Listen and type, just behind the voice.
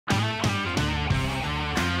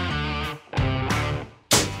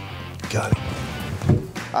Got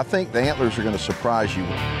him. I think the antlers are going to surprise you.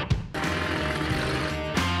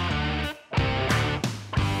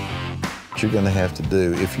 What you're going to have to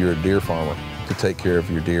do if you're a deer farmer to take care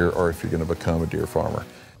of your deer, or if you're going to become a deer farmer.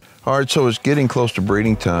 All right, so it's getting close to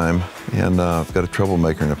breeding time, and I've got a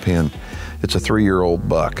troublemaker in a pen. It's a 3-year-old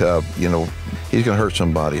buck. You know, he's gonna hurt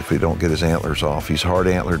somebody if we don't get his antlers off. He's hard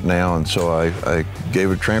antlered now, and so I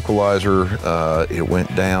gave a tranquilizer. It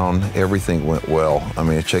went down, everything went well. I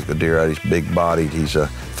mean, I checked the deer out, he's big bodied. He's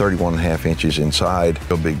 31.5 inches inside.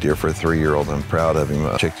 A big deer for a 3-year-old, I'm proud of him.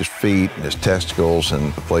 I checked his feet and his testicles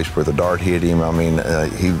and the place where the dart hit him. I mean,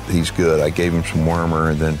 he's good. I gave him some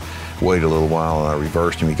wormer and then waited a little while, and I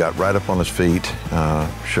reversed him. He got right up on his feet,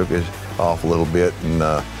 shook it off a little bit, and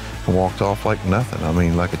walked off like nothing. I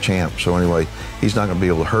mean, like a champ. So anyway, he's not gonna be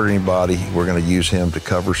able to hurt anybody. We're gonna use him to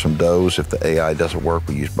cover some does. If the AI doesn't work,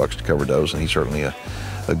 we use bucks to cover does, and he's certainly a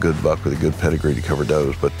good buck with a good pedigree to cover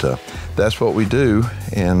does. But that's what we do,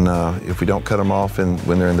 and if we don't cut them off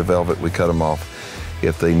when they're in the velvet, we cut them off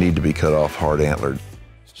if they need to be cut off hard antlered.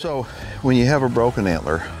 So when you have a broken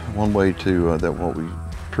antler, one way to what we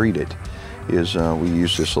treat it is we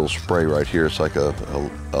use this little spray right here. It's like a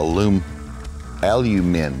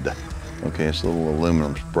Alumend. Okay, it's a little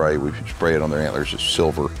aluminum spray. We spray it on their antlers. It's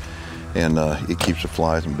silver, and it keeps the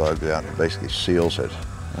flies and bugs out. It basically seals it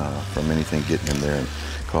from anything getting in there and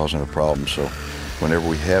causing a problem. So whenever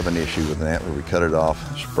we have an issue with an antler, we cut it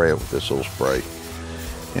off, spray it with this little spray.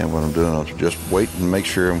 And what I'm doing, I'm just waiting, make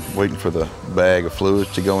sure I'm waiting for the bag of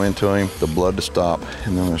fluids to go into him, the blood to stop,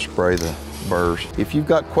 and then I'm gonna spray the burrs. If you've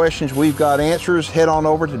got questions, we've got answers. Head on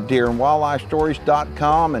over to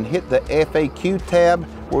deerandwildlifestories.com and hit the FAQ tab,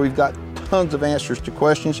 where we've got tons of answers to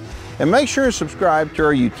questions. And make sure to subscribe to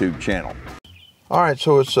our YouTube channel. All right,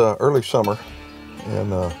 so it's early summer,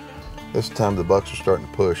 and this time the bucks are starting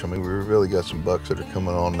to push. I mean, we really got some bucks that are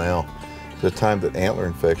coming on now. The time that antler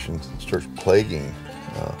infection starts plaguing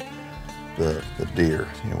the deer.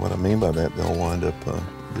 You know what I mean by that? They'll wind up,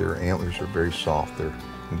 their antlers are very soft. They're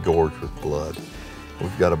engorged with blood.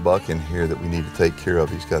 We've got a buck in here that we need to take care of.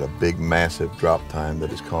 He's got a big, massive drop time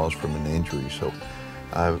that is caused from an injury. So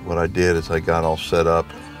what I did is I got all set up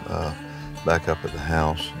back up at the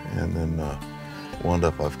house, and then wound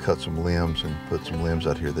up, I've cut some limbs and put some limbs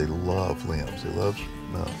out here. They love limbs. They love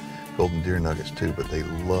golden deer nuggets too, but they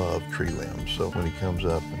love tree limbs. So when he comes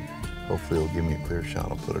up, and hopefully he'll give me a clear shot,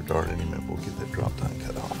 I'll put a dart in him and we'll get that drop time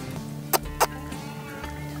cut off.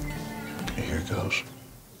 Here it goes.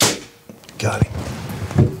 Got him.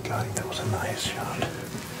 Got him. That was a nice shot.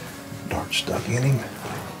 Dart stuck in him.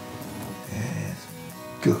 And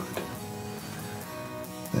good.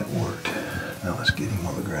 That worked. Now let's get him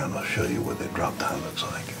on the ground. I'll show you what that drop time looks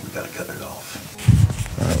like. We gotta cut it off.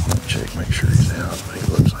 All right, let's check, make sure he's out, but he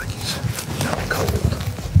looks like he's out cold.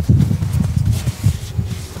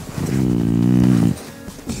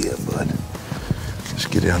 Yeah, bud. Let's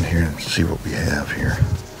get down here and see what we have here.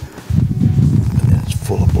 And it's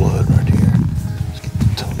full of blood right here. Let's get the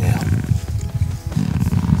tongue out.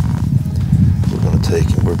 We're gonna take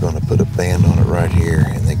and we're gonna put a band on it right here,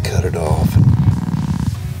 and then cut it off and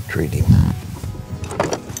treat him.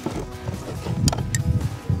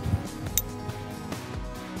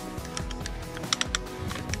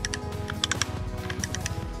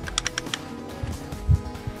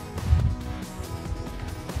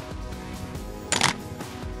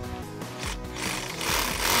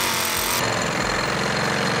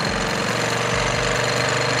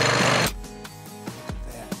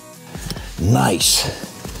 Nice.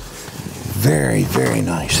 Very, very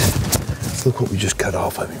nice. Look what we just cut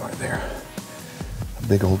off of him right there. A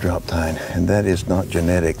big old drop tine. And that is not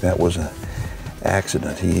genetic. That was an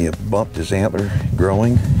accident. He bumped his antler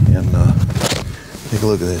growing, and take a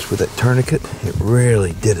look at this. With that tourniquet, it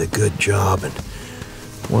really did a good job and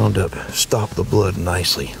wound up, stopped the blood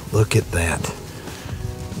nicely. Look at that.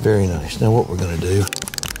 Very nice. Now what we're gonna do,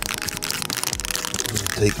 we're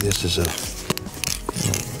gonna take this as a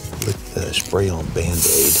spray on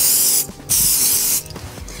Band-Aid.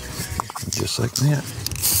 Just like that.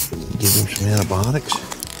 Give him some antibiotics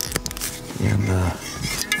and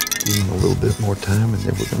give him a little bit more time, and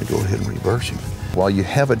then we're going to go ahead and reverse him. While you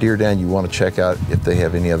have a deer down, you want to check out if they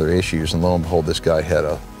have any other issues, and lo and behold, this guy had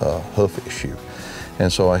a hoof issue.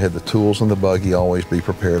 And so I had the tools in the buggy, always be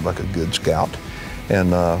prepared like a good scout.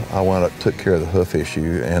 And I wound up, took care of the hoof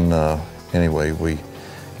issue, and anyway, we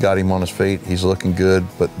got him on his feet. He's looking good,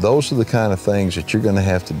 but those are the kind of things that you're going to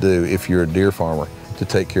have to do if you're a deer farmer to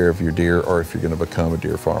take care of your deer, or if you're going to become a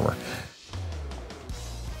deer farmer.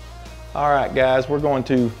 All right, guys, we're going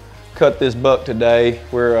to cut this buck today.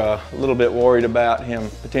 We're a little bit worried about him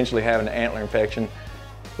potentially having an antler infection.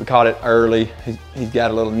 We caught it early. He's got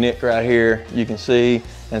a little nick right here, you can see,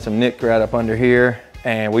 and some nick right up under here.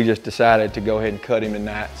 And we just decided to go ahead and cut him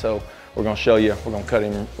tonight. So we're gonna show you, we're gonna cut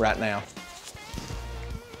him right now.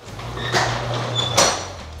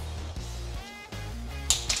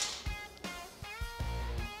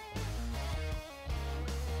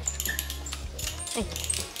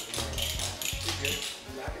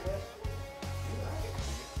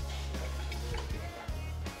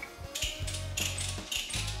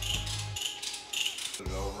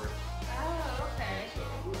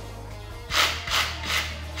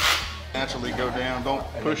 Naturally go down, don't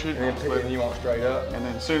push it. And you want straight up? And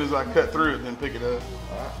then as soon as I cut through it, then pick it up.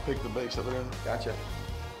 Pick the base of it up. Gotcha.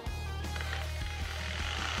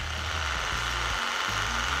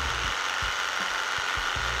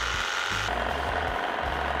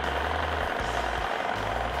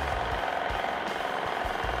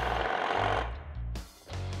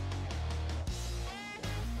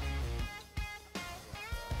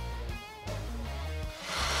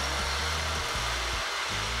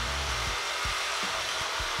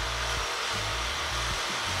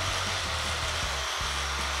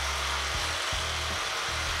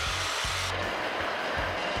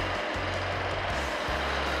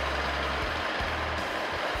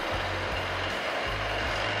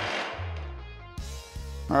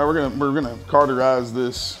 All right, we're gonna cauterize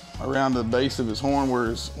this around the base of his horn where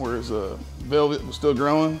his velvet was still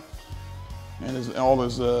growing, and all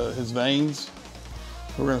his veins.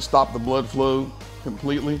 We're gonna stop the blood flow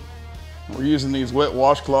completely. We're using these wet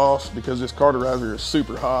washcloths because this cauterizer is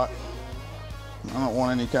super hot. I don't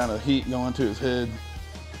want any kind of heat going to his head.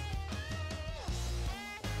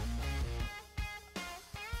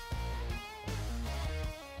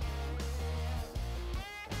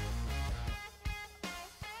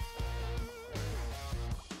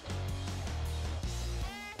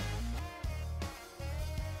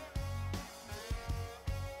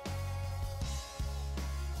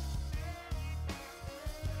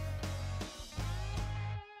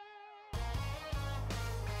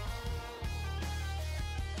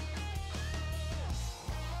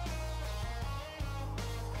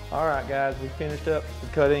 All right, guys, we finished up the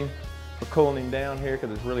cutting. We're cooling him down here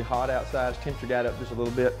because it's really hot outside. His temperature got up just a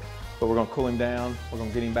little bit, but we're gonna cool him down. We're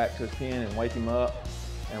gonna get him back to his pen and wake him up,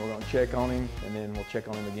 and we're gonna check on him, and then we'll check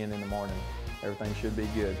on him again in the morning. Everything should be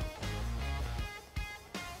good.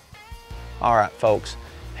 All right, folks,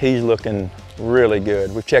 he's looking really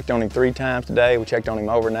good. We've checked on him 3 times today. We checked on him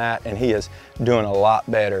overnight, and he is doing a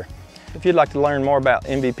lot better. If you'd like to learn more about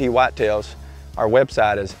MVP whitetails, our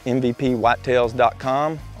website is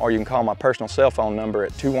mvpwhitetails.com, or you can call my personal cell phone number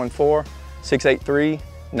at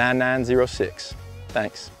 214-683-9906.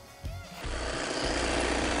 Thanks.